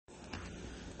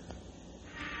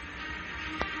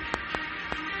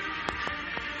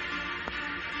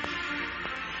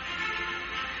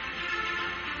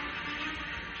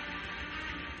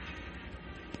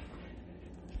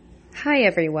Hi,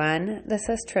 everyone. This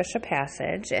is Trisha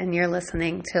Passage, and you're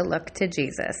listening to Look to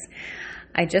Jesus.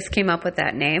 I just came up with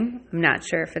that name. I'm not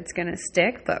sure if it's going to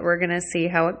stick, but we're going to see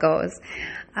how it goes.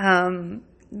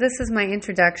 This is my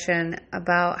introduction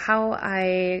about how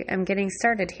I am getting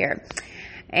started here.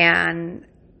 And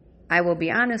I will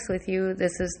be honest with you,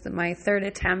 this is my third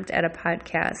attempt at a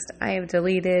podcast. I have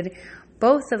deleted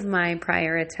both of my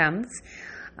prior attempts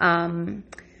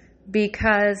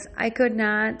because I could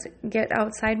not get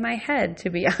outside my head, to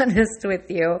be honest with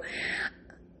you.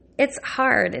 It's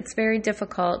hard. It's very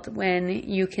difficult when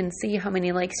you can see how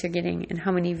many likes you're getting and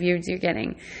how many views you're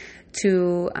getting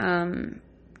to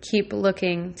keep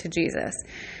looking to Jesus.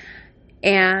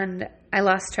 And I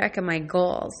lost track of my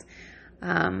goals.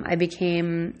 It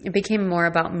became more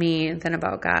about me than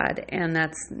about God, and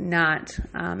that's not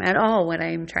at all what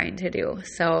I'm trying to do.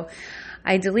 So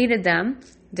I deleted them,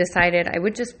 decided I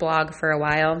would just blog for a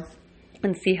while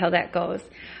and see how that goes.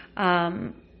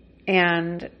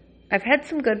 And I've had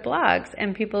some good blogs,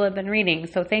 and people have been reading,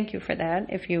 so thank you for that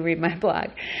if you read my blog.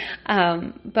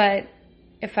 But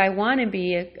if I want to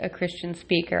be a Christian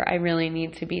speaker, I really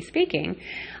need to be speaking.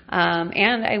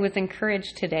 And I was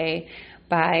encouraged today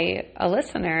by a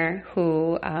listener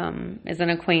who is an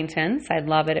acquaintance. I'd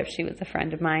love it if she was a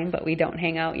friend of mine, but we don't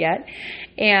hang out yet.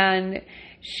 And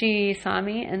she saw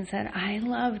me and said, "I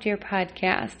loved your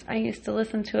podcast. I used to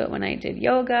listen to it when I did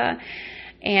yoga,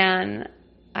 and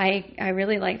I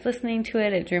really liked listening to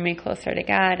it. It drew me closer to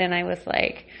God." And I was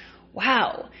like,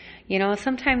 wow.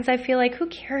 Sometimes I feel like, who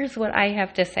cares what I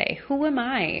have to say? Who am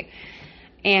I?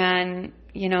 And,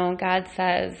 God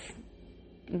says,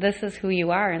 this is who you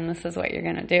are and this is what you're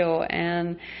going to do.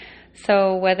 And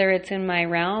so whether it's in my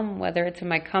realm, whether it's in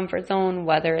my comfort zone,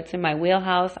 whether it's in my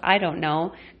wheelhouse, I don't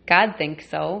know. God thinks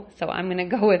so I'm going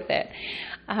to go with it.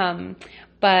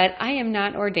 But I am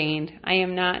not ordained. I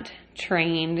am not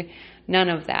trained. None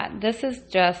of that. This is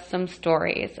just some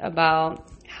stories about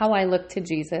how I look to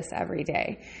Jesus every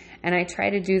day. And I try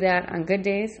to do that on good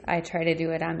days. I try to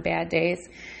do it on bad days.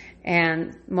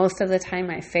 And most of the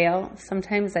time I fail.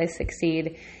 Sometimes I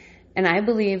succeed. And I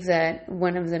believe that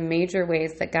one of the major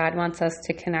ways that God wants us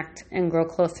to connect and grow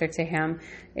closer to Him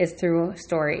is through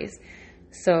stories.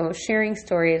 So sharing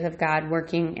stories of God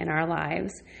working in our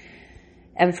lives.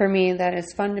 And for me, that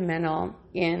is fundamental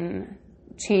in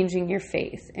changing your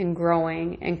faith and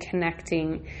growing and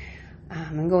connecting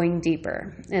and going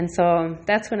deeper. And so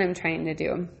that's what I'm trying to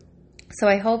do. So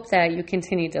I hope that you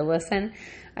continue to listen.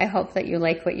 I hope that you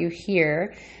like what you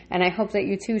hear. And I hope that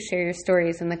you too share your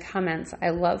stories in the comments. I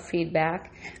love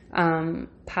feedback,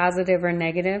 positive or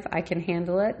negative. I can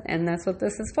handle it. And that's what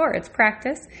this is for. It's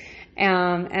practice.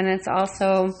 And it's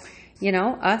also,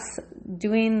 us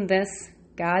doing this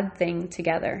God thing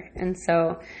together. And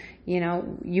so,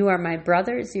 you are my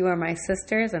brothers, you are my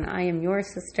sisters, and I am your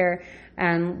sister.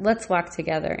 And let's walk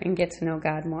together and get to know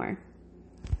God more.